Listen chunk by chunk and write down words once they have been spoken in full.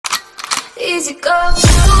easy go.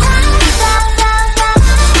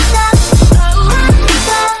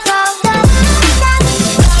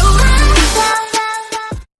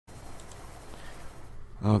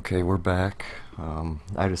 Okay, we're back.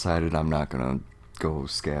 I decided I'm not gonna go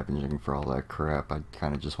scavenging for all that crap. I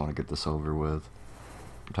kinda just want to get this over with.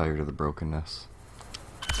 I'm tired of the brokenness.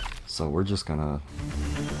 So we're just gonna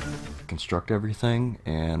construct everything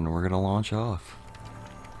and we're gonna launch off.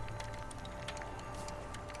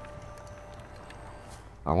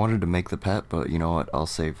 I wanted to make the pet, but you know what, I'll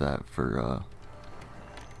save that for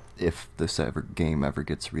if this game ever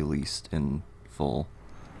gets released in full.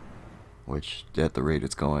 Which, at the rate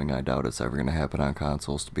it's going, I doubt it's ever going to happen on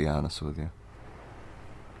consoles, to be honest with you.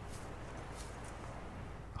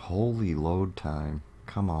 Holy load time.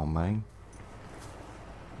 Come on, man.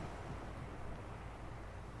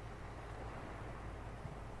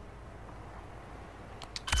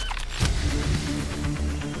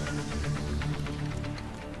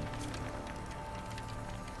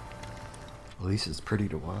 At least it's pretty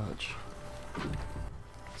to watch.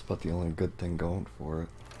 It's about the only good thing going for it.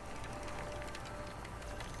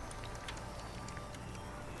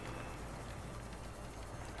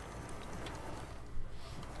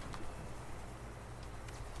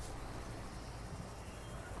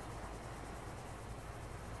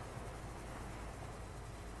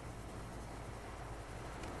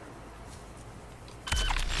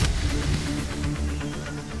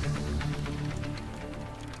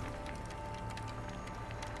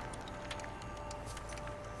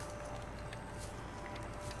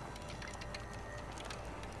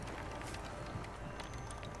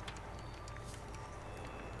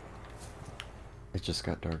 It just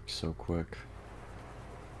got dark so quick.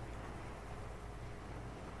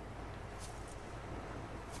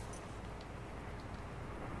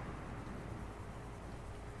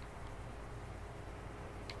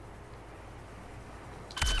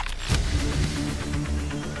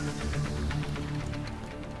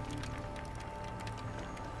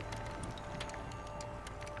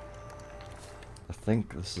 I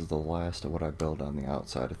think this is the last of what I build on the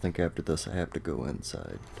outside. I think after this I have to go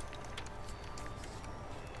inside.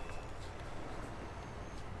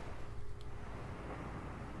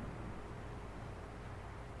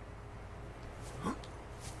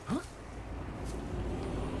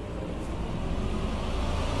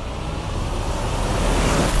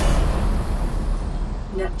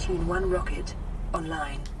 Neptune 1 rocket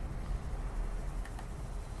online.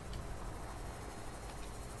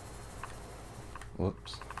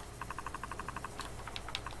 Whoops.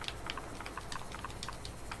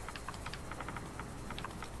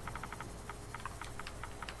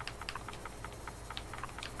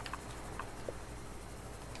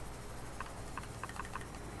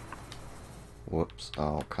 Whoops.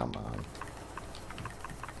 Oh, come on.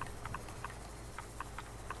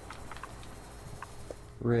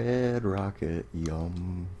 Red rocket,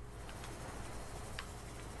 yum.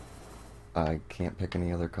 I can't pick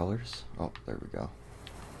any other colors. Oh, there we go.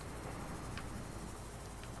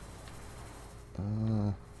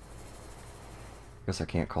 Guess I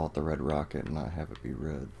can't call it the red rocket and not have it be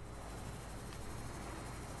red.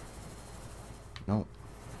 No.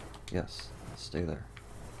 Yes. Stay there.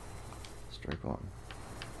 Strike one.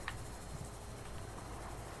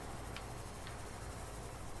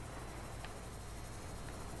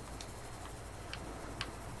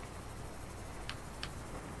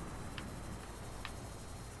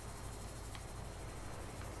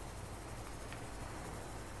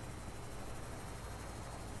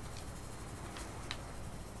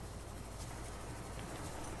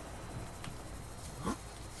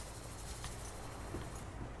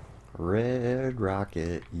 Red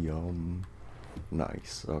rocket, yum.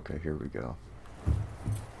 Nice. Okay, here we go.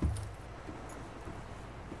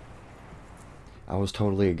 I was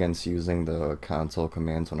totally against using the console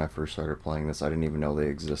commands when I first started playing this. I didn't even know they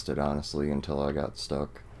existed, honestly, until I got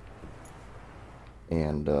stuck.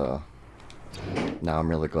 And now I'm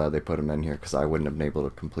really glad they put them in here, because I wouldn't have been able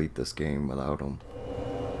to complete this game without them.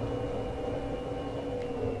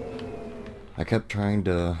 I kept trying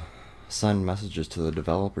to send messages to the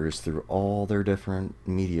developers through all their different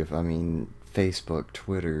media, I mean, Facebook,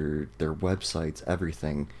 Twitter, their websites,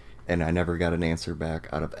 everything, and I never got an answer back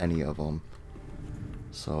out of any of them.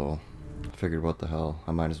 So I figured, what the hell,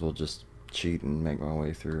 I might as well just cheat and make my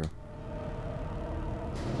way through.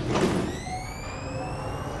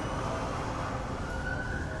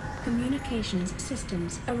 Communications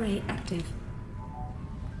systems array active.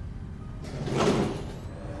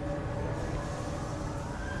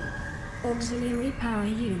 Auxiliary power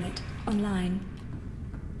unit online.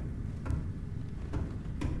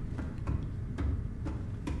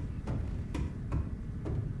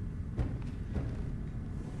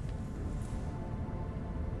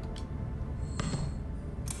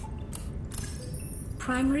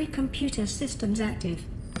 Primary computer systems active.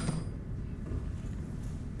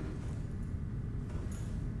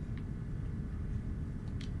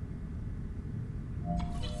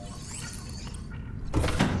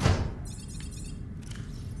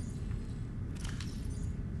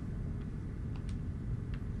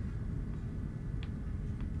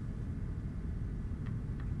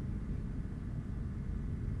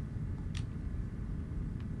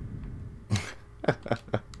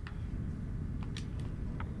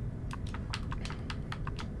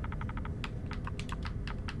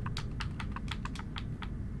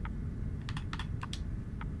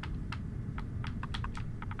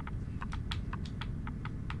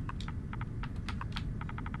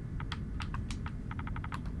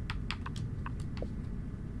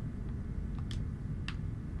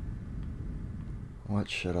 What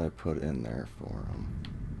should I put in there for him?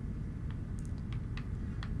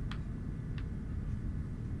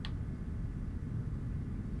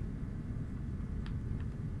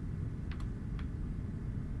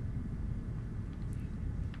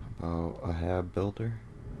 About a hab builder?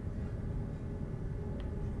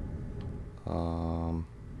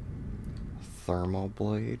 Thermal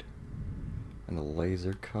blade and a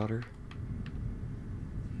laser cutter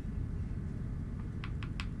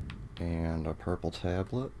and a purple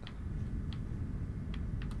tablet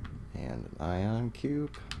and an ion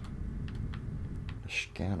cube, a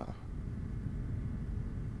scanner.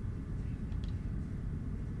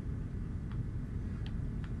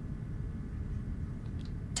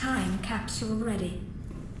 Time capsule ready.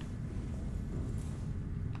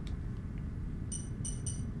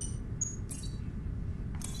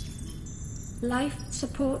 Life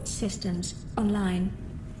support systems online.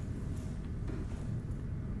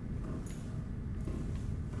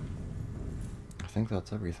 I think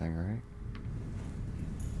that's everything, right?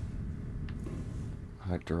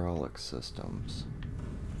 Hydraulic systems.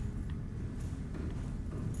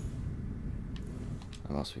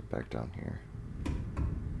 I must be back down here.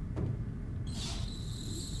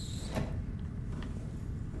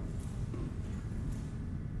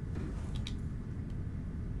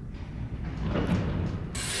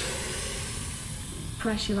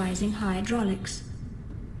 Pressurizing hydraulics.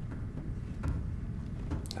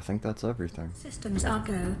 I think that's everything. Systems are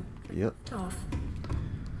go. Yep. Off.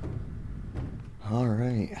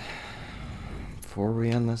 Alright. Before we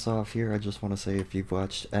end this off here, I just want to say if you've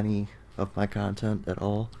watched any of my content at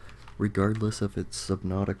all, regardless if it's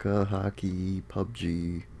Subnautica, hockey,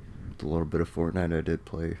 PUBG, the little bit of Fortnite I did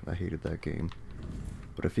play, I hated that game.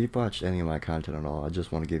 But if you've watched any of my content at all, I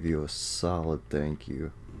just want to give you a solid thank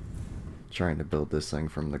you. Trying to build this thing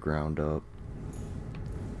from the ground up.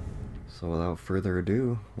 So without further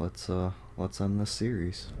ado, let's end this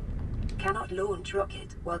series. Cannot launch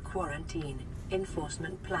rocket while quarantine.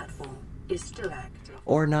 Enforcement platform is still active.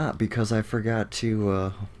 Or not, because I forgot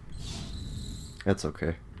to, that's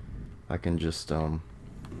okay. I can just, I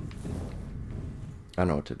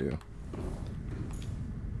know what to do.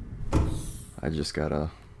 I just gotta...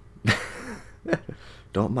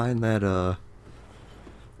 Don't mind that,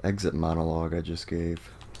 exit monologue I just gave.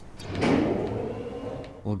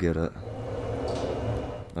 We'll get it.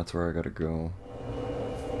 That's where I gotta go.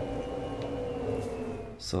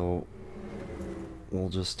 So, we'll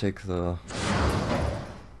just take the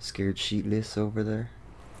scared sheetless over there.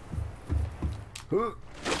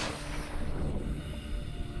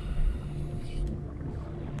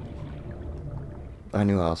 I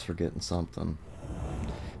knew I was forgetting something.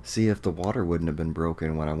 See, if the water wouldn't have been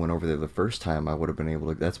broken when I went over there the first time, I would have been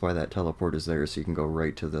able to... That's why that teleport is there, so you can go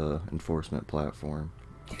right to the enforcement platform.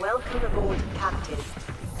 Welcome aboard, Captain.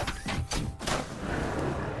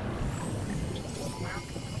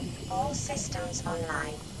 All systems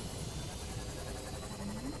online.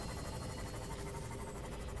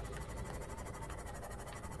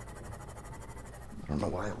 I don't know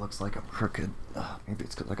why it looks like I'm crooked. Maybe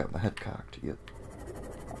it's because I got my head cocked. Yep.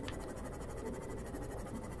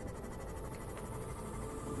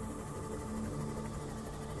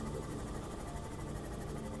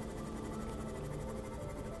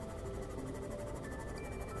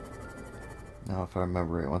 Now, if I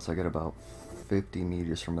remember right, once I get about 50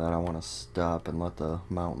 meters from that, I want to stop and let the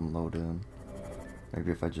mountain load in.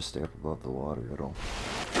 Maybe if I just stay up above the water, it'll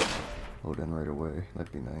load in right away.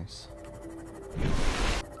 That'd be nice.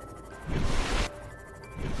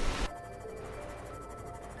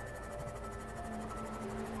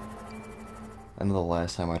 I know the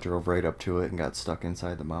last time I drove right up to it and got stuck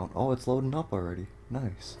inside the mountain. Oh, it's loading up already.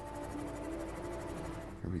 Nice.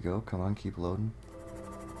 Here we go. Come on, keep loading.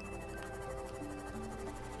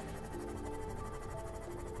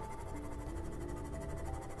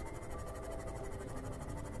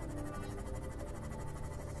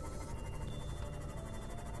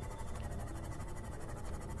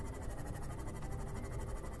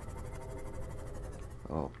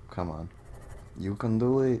 Oh, come on. You can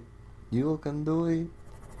do it. You can do it.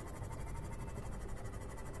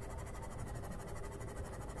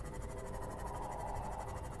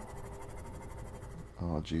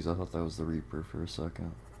 Oh, jeez, I thought that was the Reaper for a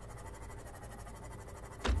second.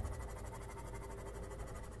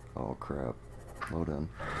 Oh, crap. Load in.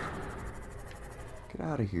 Get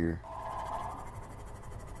out of here.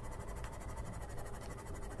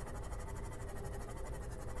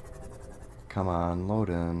 Come on, load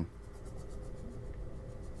in.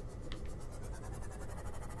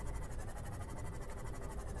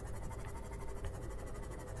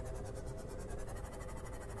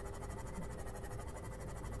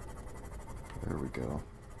 There we go.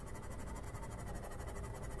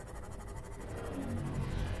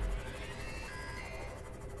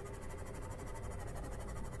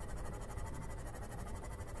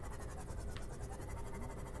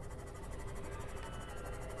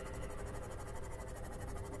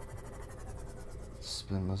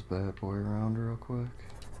 Spin this bad boy around real quick.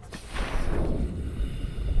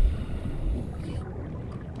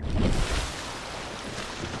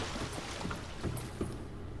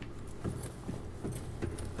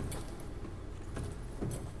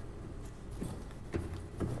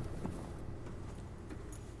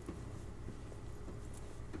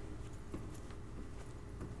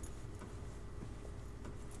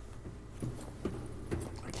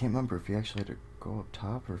 I can't remember if you actually had to go up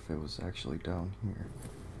top or if it was actually down here.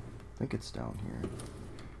 I think it's down here.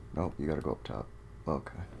 Nope, you gotta go up top.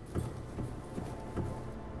 Okay.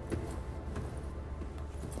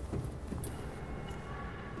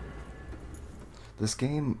 This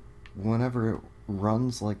game, whenever it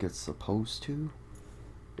runs like it's supposed to,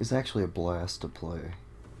 is actually a blast to play.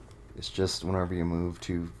 It's just whenever you move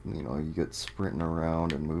to, you know, you get sprinting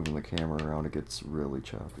around and moving the camera around, it gets really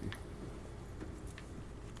choppy.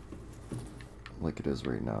 Like it is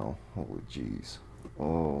right now. Holy jeez.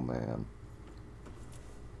 Oh man.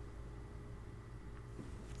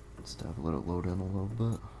 Let's let it load in a little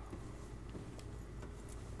bit.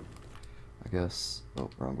 I guess, oh,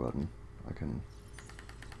 wrong button. I can...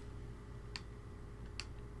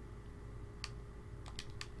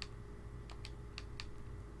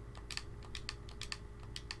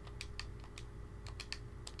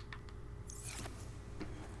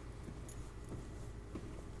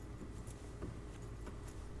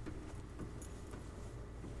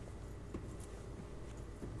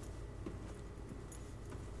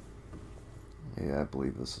 Yeah, I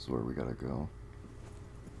believe this is where we gotta go.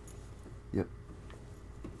 Yep.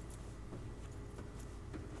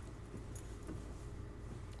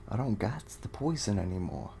 I don't got the poison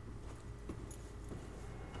anymore.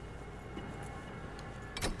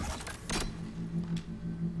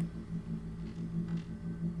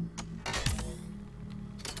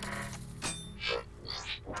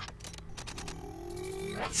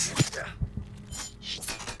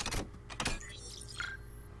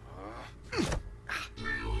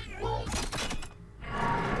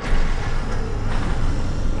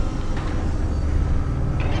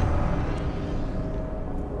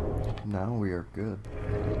 Now we are good.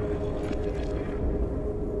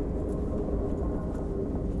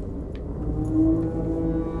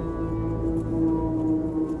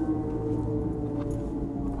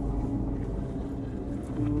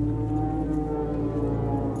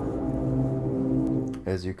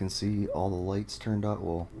 As you can see, all the lights turned off.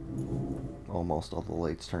 Well, almost all the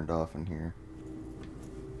lights turned off in here.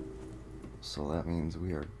 So that means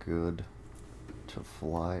we are good to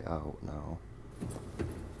fly out now.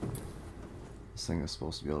 This thing is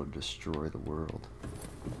supposed to be able to destroy the world.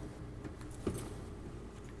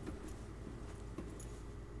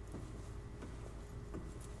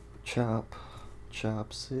 Chop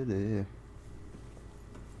City. Can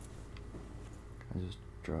I just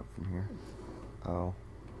drop from here? Oh.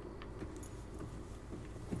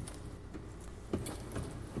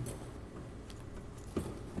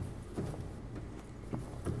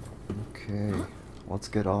 Okay, let's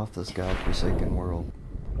get off this godforsaken world.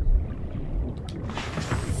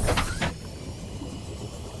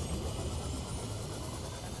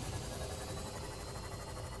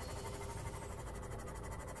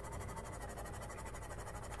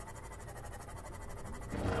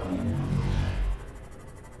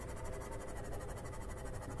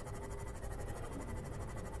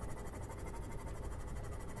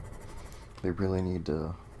 They really need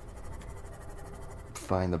to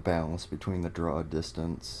find the balance between the draw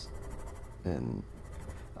distance, and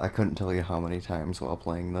I couldn't tell you how many times while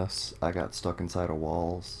playing this I got stuck inside of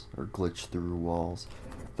walls or glitched through walls.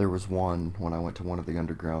 There was one when I went to one of the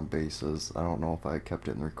underground bases. I don't know if I kept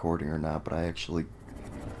it in the recording or not, but I actually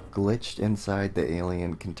glitched inside the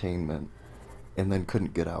alien containment and then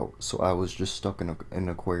couldn't get out. So I was just stuck in an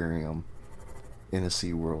aquarium in a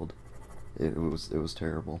SeaWorld. It was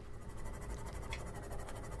terrible.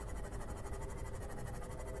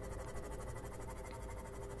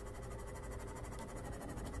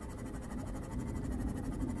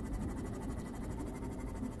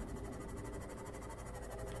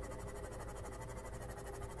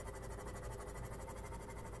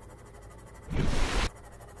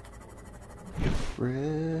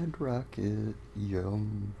 Red Rocket,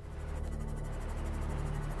 yum.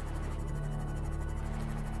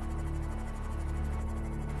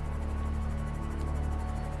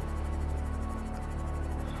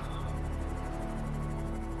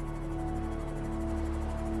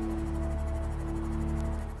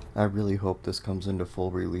 I really hope this comes into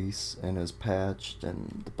full release and is patched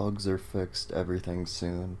and the bugs are fixed, everything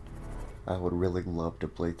soon. I would really love to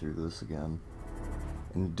play through this again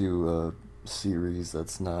and do a series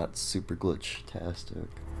that's not super glitch-tastic,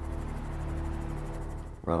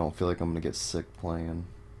 where I don't feel like I'm gonna get sick playing.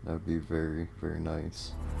 That would be very, very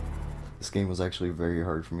nice. This game was actually very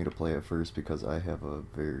hard for me to play at first because I have a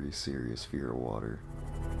very serious fear of water.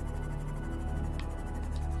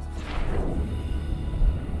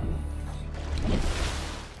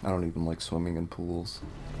 I don't even like swimming in pools,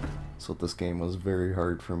 so this game was very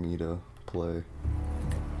hard for me to play.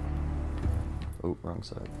 Oh, wrong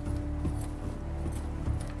side.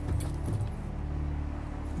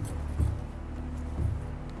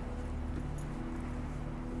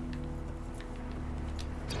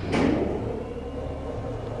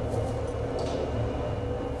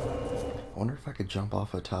 I wonder if I could jump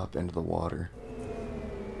off the top into the water.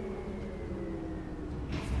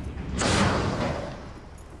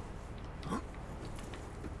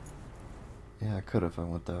 Yeah, I could if I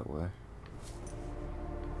went that way.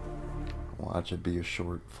 Watch it be a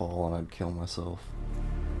short fall and I'd kill myself.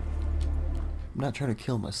 I'm not trying to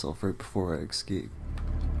kill myself right before I escape.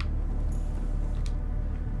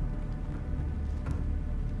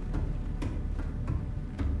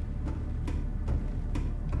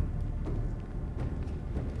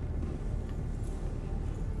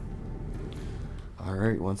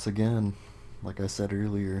 Alright, once again, like I said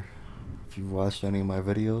earlier, if you've watched any of my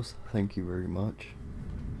videos, thank you very much.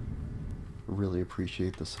 Really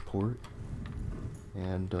appreciate the support.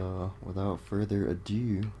 And without further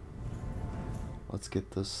ado, let's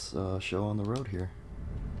get this show on the road here.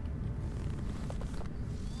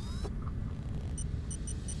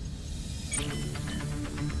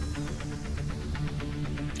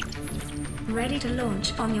 Ready to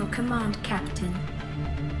launch on your command, Captain.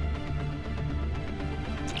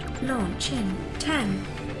 Launch in 10,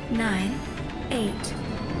 9, 8,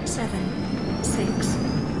 7, 6,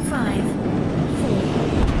 5, 4,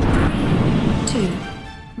 3, 2,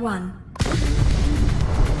 1.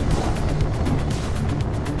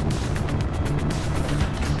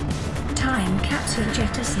 Time capsule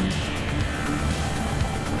jettisoned.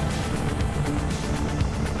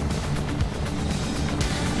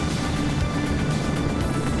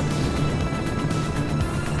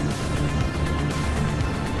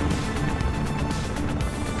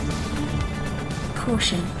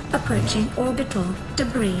 Caution, approaching orbital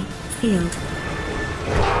debris field.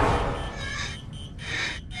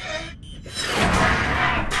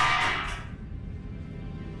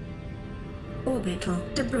 Orbital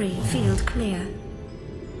debris field clear.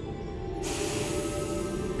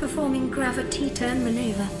 Performing gravity turn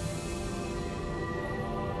maneuver.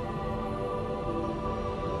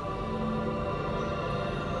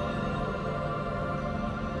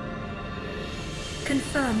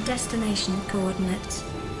 Confirm destination coordinates.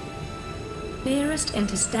 Nearest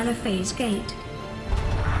interstellar phase gate.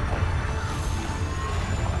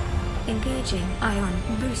 Engaging ion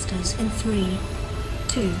boosters in 3,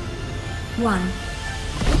 2, 1.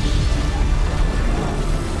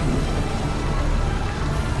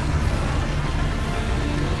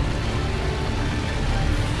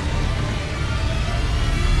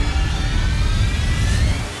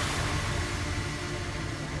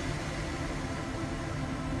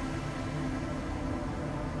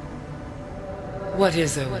 What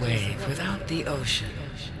is a wave without the ocean?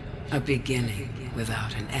 A beginning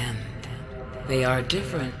without an end. They are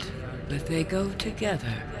different, but they go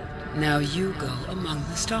together. Now you go among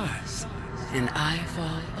the stars, and I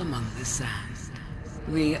fall among the sand.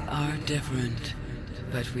 We are different,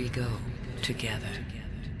 but we go together.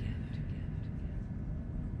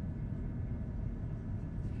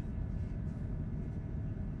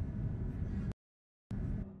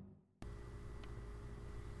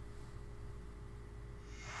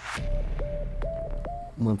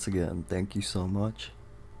 Once again, thank you so much.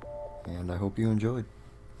 and I hope you enjoyed.